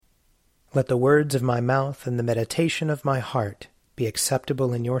Let the words of my mouth and the meditation of my heart be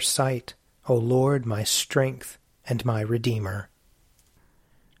acceptable in your sight, O Lord, my strength and my Redeemer.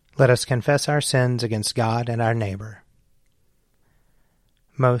 Let us confess our sins against God and our neighbor.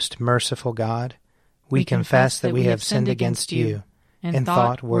 Most merciful God, we confess that we have sinned against you in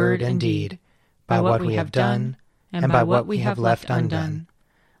thought, word, and deed, by what we have done and by what we have left undone.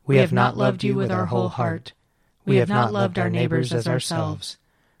 We have not loved you with our whole heart. We have not loved our neighbors as ourselves.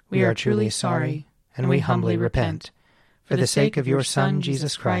 We are truly sorry, and we humbly repent. For the sake of your Son,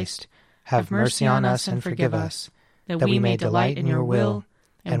 Jesus Christ, have mercy on us and forgive us, that we may delight in your will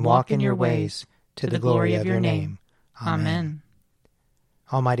and walk in your ways, to the glory of your name. Amen.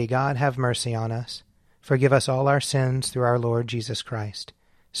 Almighty God, have mercy on us. Forgive us all our sins through our Lord Jesus Christ.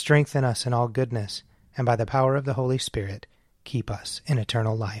 Strengthen us in all goodness, and by the power of the Holy Spirit, keep us in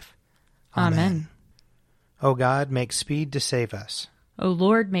eternal life. Amen. O God, make speed to save us. O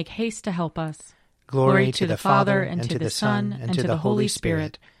Lord, make haste to help us. Glory to the Father, and to the Son, and to the Holy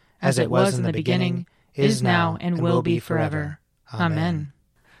Spirit, as it was in the beginning, is now, and will be forever. Amen.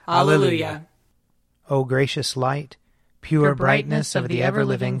 Alleluia. O gracious light, pure brightness of the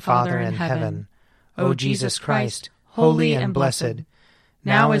ever-living Father in heaven, O Jesus Christ, holy and blessed,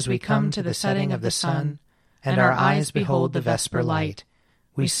 now as we come to the setting of the sun, and our eyes behold the vesper light,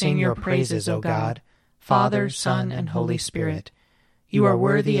 we sing your praises, O God, Father, Son, and Holy Spirit. You are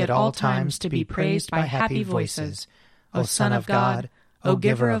worthy at all times to be praised by happy voices, O Son of God, O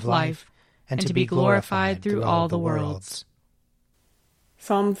Giver of life, and to be glorified through all the worlds.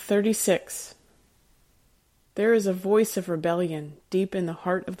 Psalm 36. There is a voice of rebellion deep in the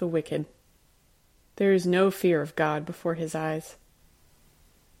heart of the wicked. There is no fear of God before his eyes.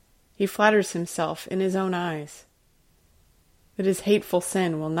 He flatters himself in his own eyes that his hateful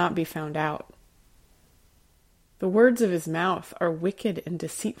sin will not be found out. The words of his mouth are wicked and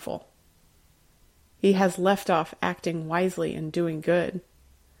deceitful. He has left off acting wisely and doing good.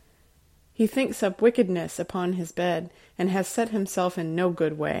 He thinks up wickedness upon his bed, and has set himself in no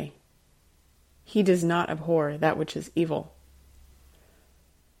good way. He does not abhor that which is evil.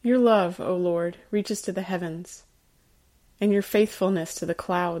 Your love, O Lord, reaches to the heavens, and your faithfulness to the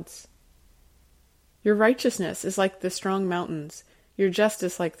clouds. Your righteousness is like the strong mountains, your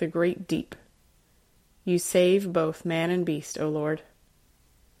justice like the great deep. You save both man and beast, O Lord.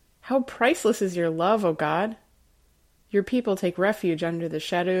 How priceless is your love, O God! Your people take refuge under the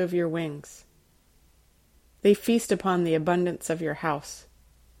shadow of your wings. They feast upon the abundance of your house.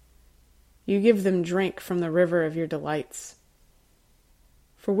 You give them drink from the river of your delights.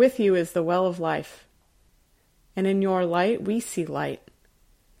 For with you is the well of life, and in your light we see light.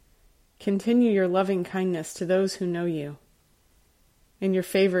 Continue your loving kindness to those who know you, and your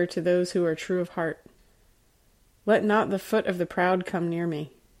favor to those who are true of heart. Let not the foot of the proud come near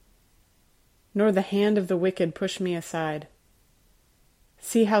me, nor the hand of the wicked push me aside.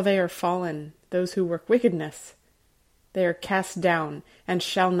 See how they are fallen, those who work wickedness. They are cast down, and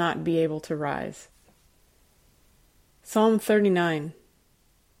shall not be able to rise. Psalm 39.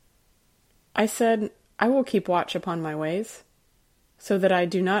 I said, I will keep watch upon my ways, so that I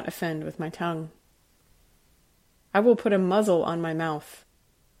do not offend with my tongue. I will put a muzzle on my mouth,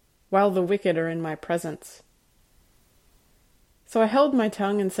 while the wicked are in my presence. So I held my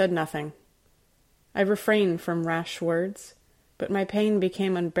tongue and said nothing. I refrained from rash words, but my pain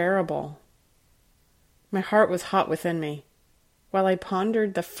became unbearable. My heart was hot within me. While I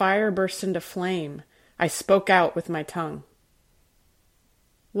pondered, the fire burst into flame. I spoke out with my tongue.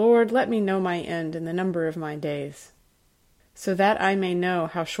 Lord, let me know my end and the number of my days, so that I may know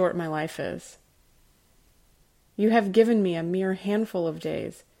how short my life is. You have given me a mere handful of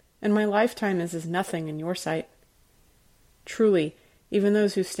days, and my lifetime is as nothing in your sight. Truly, even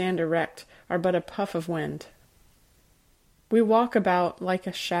those who stand erect are but a puff of wind. We walk about like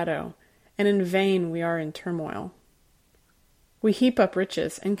a shadow, and in vain we are in turmoil. We heap up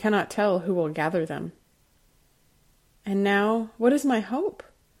riches and cannot tell who will gather them. And now, what is my hope?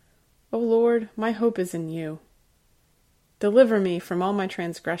 O Lord, my hope is in you. Deliver me from all my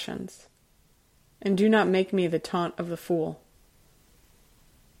transgressions, and do not make me the taunt of the fool.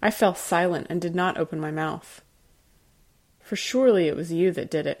 I fell silent and did not open my mouth, for surely it was you that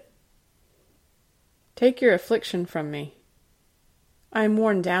did it. Take your affliction from me. I am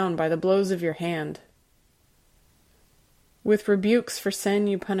worn down by the blows of your hand. With rebukes for sin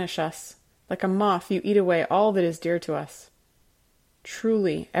you punish us. Like a moth you eat away all that is dear to us.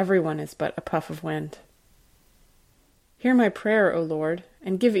 Truly, everyone is but a puff of wind. Hear my prayer, O Lord,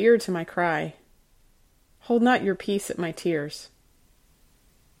 and give ear to my cry. Hold not your peace at my tears.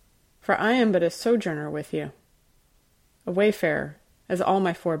 For I am but a sojourner with you, a wayfarer, as all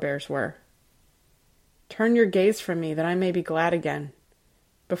my forebears were. Turn your gaze from me, that I may be glad again,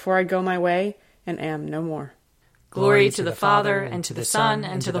 before I go my way and am no more. Glory to the Father, and to the Son,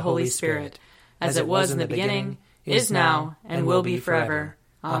 and to the Holy Spirit, as it was in the beginning, is now, and will be forever.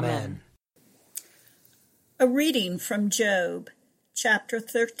 Amen. A reading from Job, chapter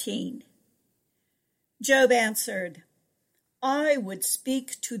 13. Job answered, I would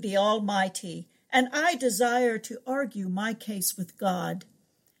speak to the Almighty, and I desire to argue my case with God.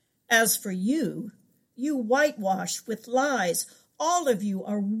 As for you, you whitewash with lies. All of you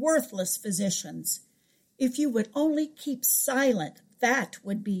are worthless physicians. If you would only keep silent, that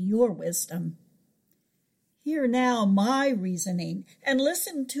would be your wisdom. Hear now my reasoning, and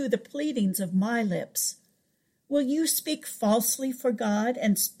listen to the pleadings of my lips. Will you speak falsely for God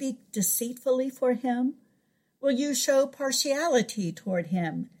and speak deceitfully for him? Will you show partiality toward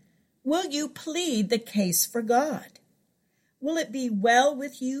him? Will you plead the case for God? Will it be well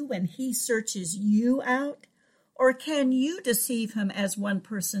with you when he searches you out? Or can you deceive him as one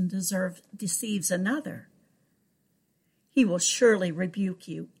person deceives another? He will surely rebuke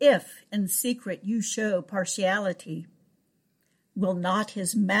you if in secret you show partiality. Will not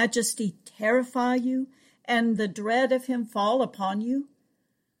his majesty terrify you, and the dread of him fall upon you?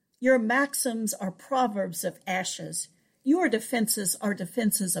 Your maxims are proverbs of ashes. Your defenses are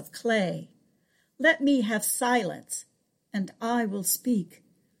defenses of clay. Let me have silence, and I will speak,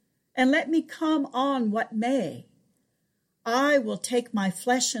 and let me come on what may. I will take my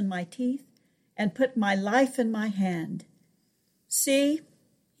flesh in my teeth, and put my life in my hand. See,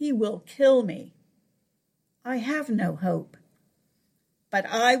 he will kill me. I have no hope, but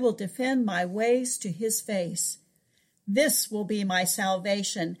I will defend my ways to his face. This will be my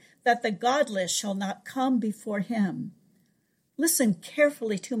salvation, that the godless shall not come before him. Listen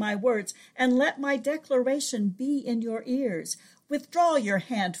carefully to my words, and let my declaration be in your ears. Withdraw your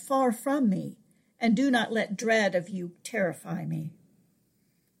hand far from me, and do not let dread of you terrify me.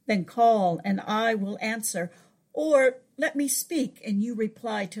 Then call, and I will answer, or let me speak, and you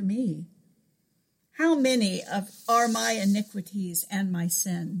reply to me. How many are my iniquities and my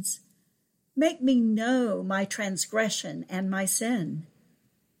sins? Make me know my transgression and my sin.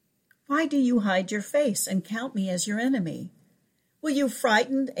 Why do you hide your face and count me as your enemy? Will you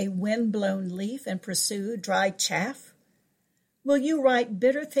frighten a wind-blown leaf and pursue dry chaff? Will you write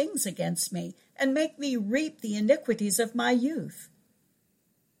bitter things against me and make me reap the iniquities of my youth?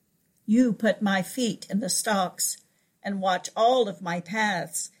 You put my feet in the stocks and watch all of my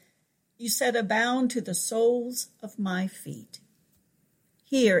paths. You set a bound to the soles of my feet.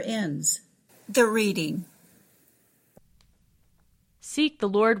 Here ends the reading. Seek the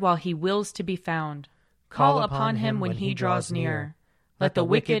Lord while he wills to be found. Call upon him when he draws near. Let the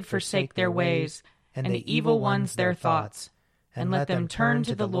wicked forsake their ways, and the evil ones their thoughts. And let them turn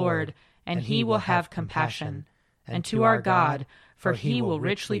to the Lord, and he will have compassion. And to our God, for he will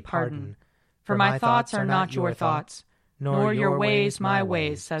richly pardon. For my thoughts are not your thoughts, nor your ways my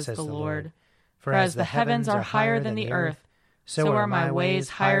ways, says the Lord. For as the heavens are higher than the earth, so are my ways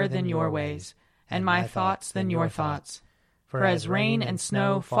higher than your ways, and my thoughts than your thoughts. For as rain and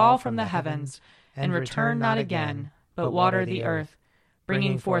snow fall from the heavens, and return not again, but water the earth,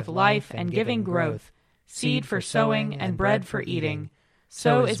 bringing forth life and giving growth, seed for sowing and bread for eating,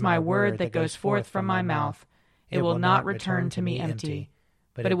 so is my word that goes forth from my mouth. It will not return to me empty,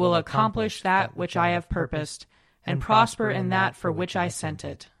 but it will accomplish that which I have purposed, and prosper in that for which I sent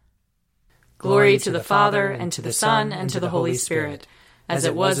it. Glory to the Father, and to the Son, and to the Holy Spirit, as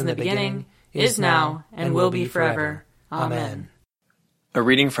it was in the beginning, is now, and will be forever. Amen. A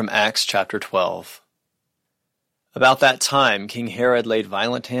reading from Acts chapter 12. About that time King Herod laid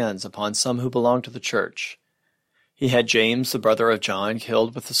violent hands upon some who belonged to the church. He had James, the brother of John,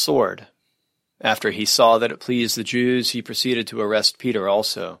 killed with the sword. After he saw that it pleased the Jews, he proceeded to arrest Peter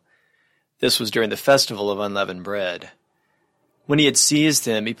also. This was during the festival of unleavened bread. When he had seized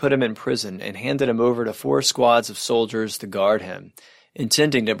him, he put him in prison and handed him over to 4 squads of soldiers to guard him,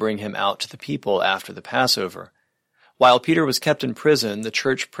 intending to bring him out to the people after the Passover. While Peter was kept in prison, the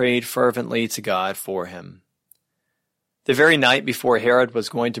church prayed fervently to God for him. The very night before Herod was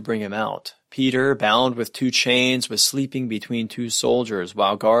going to bring him out, Peter, bound with 2 chains, was sleeping between 2 soldiers,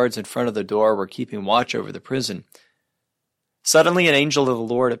 while guards in front of the door were keeping watch over the prison. Suddenly an angel of the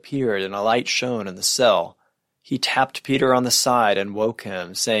Lord appeared, and a light shone in the cell. He tapped Peter on the side and woke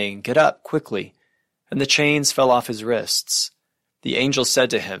him, saying, "Get up, quickly." And the chains fell off his wrists. The angel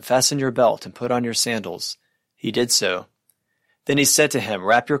said to him, "Fasten your belt and put on your sandals." He did so. Then he said to him,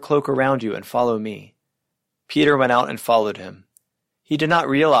 "Wrap your cloak around you and follow me." Peter went out and followed him. He did not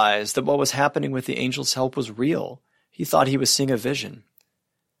realize that what was happening with the angel's help was real. He thought he was seeing a vision.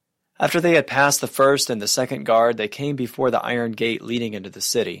 After they had passed the first and the second guard, they came before the iron gate leading into the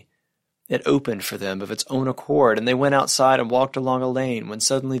city. It opened for them of its own accord, and they went outside and walked along a lane, when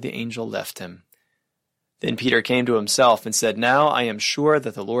suddenly the angel left him. Then Peter came to himself and said, "Now I am sure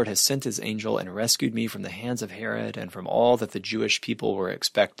that the Lord has sent his angel and rescued me from the hands of Herod and from all that the Jewish people were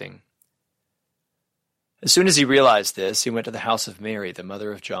expecting." As soon as he realized this, he went to the house of Mary, the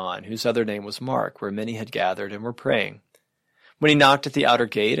mother of John, whose other name was Mark, where many had gathered and were praying. When he knocked at the outer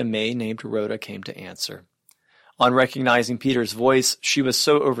gate, a maid named Rhoda came to answer. On recognizing Peter's voice, she was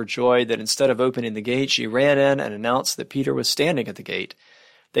so overjoyed that instead of opening the gate, she ran in and announced that Peter was standing at the gate.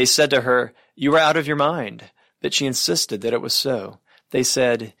 They said to her, "You are out of your mind." But she insisted that it was so. They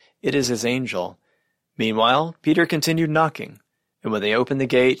said, "It is his angel." Meanwhile, Peter continued knocking, and when they opened the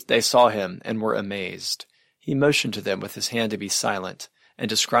gate, they saw him and were amazed. He motioned to them with his hand to be silent, and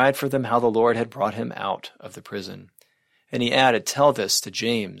described for them how the Lord had brought him out of the prison. And he added, "Tell this to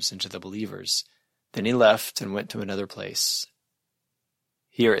James and to the believers." Then he left and went to another place.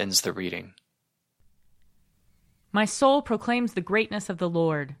 Here ends the reading. My soul proclaims the greatness of the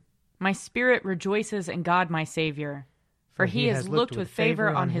Lord. My spirit rejoices in God my Savior, for he has looked with favor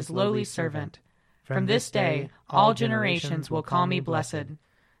on his lowly servant. From this day all generations will call me blessed.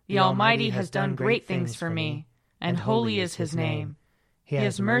 The Almighty has done great things for me, and holy is his name. He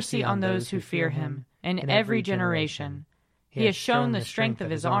has mercy on those who fear him, in every generation. He has shown the strength of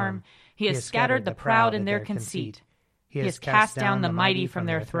his arm. He has scattered the proud in their conceit. He has cast down the mighty from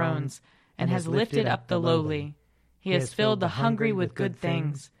their thrones, and has lifted up the lowly. He has filled the hungry with good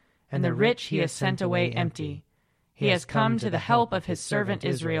things, and the rich he has sent away empty. He has come to the help of his servant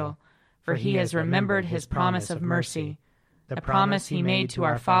Israel, for he has remembered his promise of mercy, the promise he made to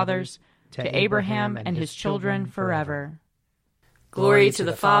our fathers, to Abraham and his children forever. Glory to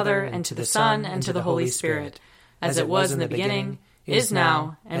the Father, and to the Son, and to the Holy Spirit, as it was in the beginning, is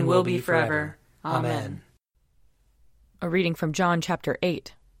now, and will be forever. Amen. A reading from John chapter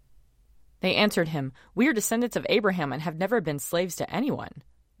 8. They answered him, "We are descendants of Abraham and have never been slaves to anyone.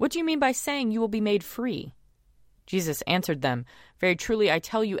 What do you mean by saying you will be made free?" Jesus answered them, "Very truly I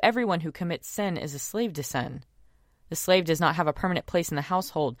tell you, everyone who commits sin is a slave to sin. The slave does not have a permanent place in the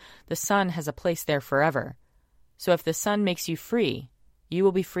household. The Son has a place there forever. So if the Son makes you free, you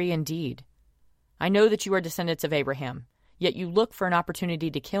will be free indeed. I know that you are descendants of Abraham, yet you look for an opportunity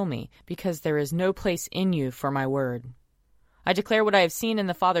to kill me, because there is no place in you for my word. I declare what I have seen in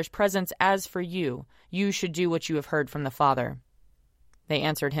the Father's presence. As for you, you should do what you have heard from the Father." They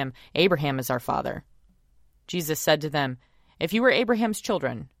answered him, "Abraham is our father." Jesus said to them, "If you were Abraham's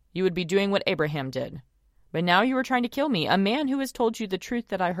children, you would be doing what Abraham did. But now you are trying to kill me, a man who has told you the truth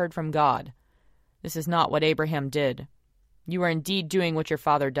that I heard from God. This is not what Abraham did. You are indeed doing what your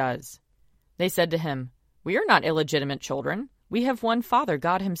father does." They said to him, "We are not illegitimate children. We have one Father,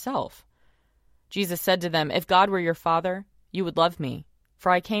 God himself." Jesus said to them, "If God were your Father, you would love me,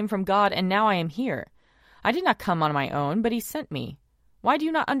 for I came from God, and now I am here. I did not come on my own, but he sent me. Why do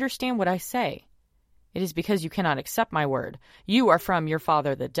you not understand what I say? It is because you cannot accept my word. You are from your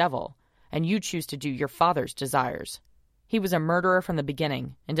father the devil, and you choose to do your father's desires. He was a murderer from the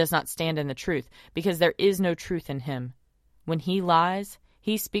beginning, and does not stand in the truth, because there is no truth in him. When he lies,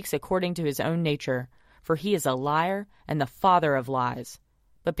 he speaks according to his own nature, for he is a liar and the father of lies.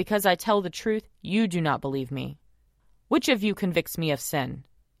 But because I tell the truth, you do not believe me. Which of you convicts me of sin?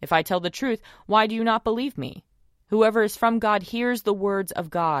 If I tell the truth, why do you not believe me? Whoever is from God hears the words of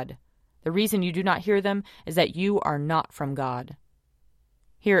God. The reason you do not hear them is that you are not from God."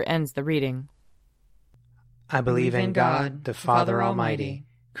 Here ends the reading. I believe in God, the Father Almighty,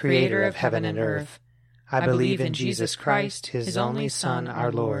 creator of heaven and earth. I believe in Jesus Christ, his only Son,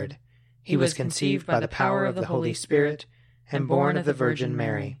 our Lord. He was conceived by the power of the Holy Spirit and born of the Virgin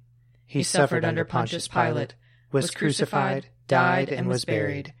Mary. He suffered under Pontius Pilate, was crucified, died, and was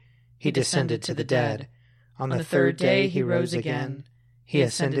buried. He descended to the dead. On the third day he rose again. He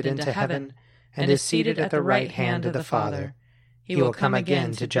ascended into heaven and is seated at the right hand of the Father. He will come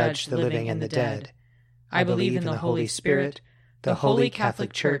again to judge the living and the dead. I believe in the Holy Spirit, the Holy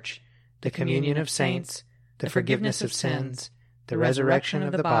Catholic Church, the communion of saints, the forgiveness of sins, the resurrection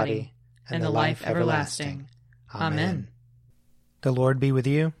of the body, and the life everlasting. Amen. The Lord be with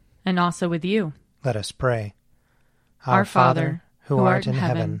you. And also with you. Let us pray. Our Father, who art in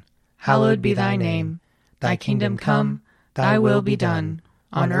heaven, hallowed be thy name. Thy kingdom come, thy will be done,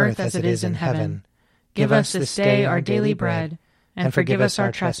 on earth as it is in heaven. Give us this day our daily bread, and forgive us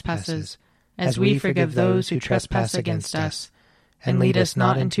our trespasses, as we forgive those who trespass against us. And lead us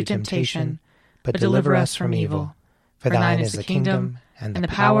not into temptation, but deliver us from evil. For thine is the kingdom, and the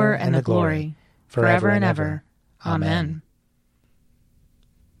power, and the glory, forever and ever. Amen.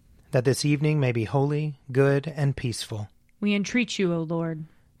 that this evening may be holy, good, and peaceful. We entreat you, O Lord.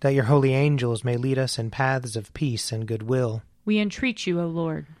 That your holy angels may lead us in paths of peace and goodwill. We entreat you, O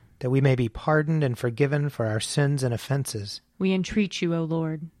Lord. That we may be pardoned and forgiven for our sins and offenses. We entreat you, O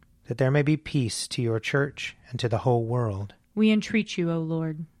Lord. That there may be peace to your church and to the whole world. We entreat you, O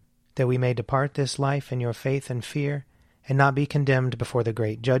Lord. That we may depart this life in your faith and fear, and not be condemned before the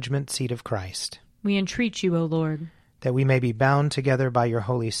great judgment seat of Christ. We entreat you, O Lord. That we may be bound together by your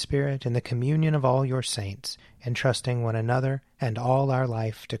Holy Spirit in the communion of all your saints, entrusting one another and all our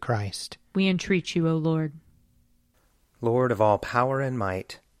life to Christ. We entreat you, O Lord. Lord of all power and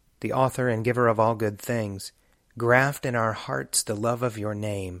might, the author and giver of all good things, graft in our hearts the love of your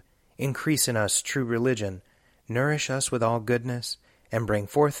name, increase in us true religion, nourish us with all goodness, and bring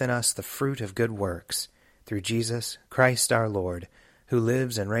forth in us the fruit of good works, through Jesus Christ our Lord, who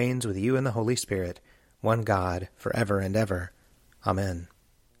lives and reigns with you in the Holy Spirit, one God, for ever and ever. Amen.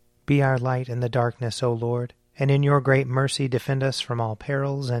 Be our light in the darkness, O Lord, and in your great mercy defend us from all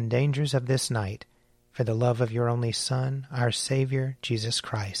perils and dangers of this night, for the love of your only Son, our Savior, Jesus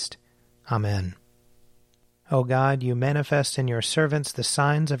Christ. Amen. O God, you manifest in your servants the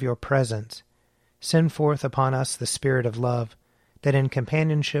signs of your presence. Send forth upon us the Spirit of love, that in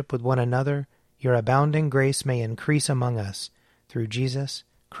companionship with one another your abounding grace may increase among us, through Jesus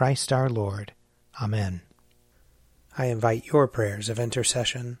Christ our Lord. Amen. I invite your prayers of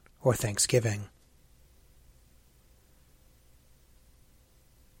intercession or thanksgiving.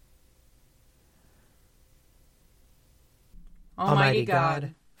 Almighty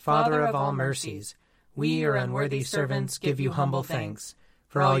God, Father of all mercies, we, your unworthy servants, give you humble thanks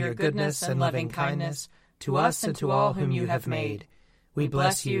for all your goodness and loving kindness to us and to all whom you have made. We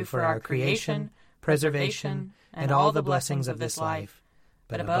bless you for our creation, preservation, and all the blessings of this life,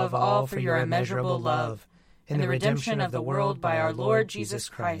 but above all for your immeasurable love, in the redemption of the world by our Lord Jesus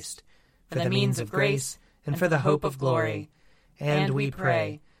Christ, for the means of grace and for the hope of glory. And we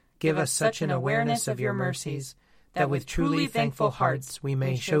pray, give us such an awareness of your mercies, that with truly thankful hearts we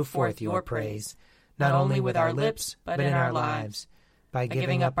may show forth your praise, not only with our lips, but in our lives, by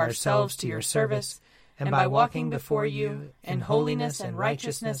giving up ourselves to your service, and by walking before you in holiness and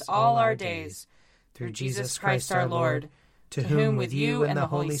righteousness all our days, through Jesus Christ our Lord, to whom with you and the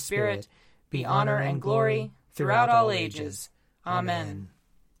Holy Spirit be honor and glory throughout all ages. Amen.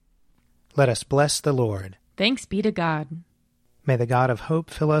 Let us bless the Lord. Thanks be to God. May the God of hope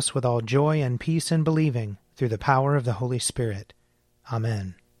fill us with all joy and peace in believing, through the power of the Holy Spirit.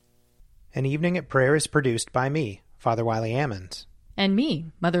 Amen. An Evening at Prayer is produced by me, Father Wiley Ammons. And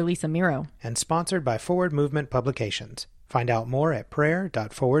me, Mother Lisa Miro. And sponsored by Forward Movement Publications. Find out more at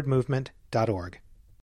prayer.forwardmovement.org.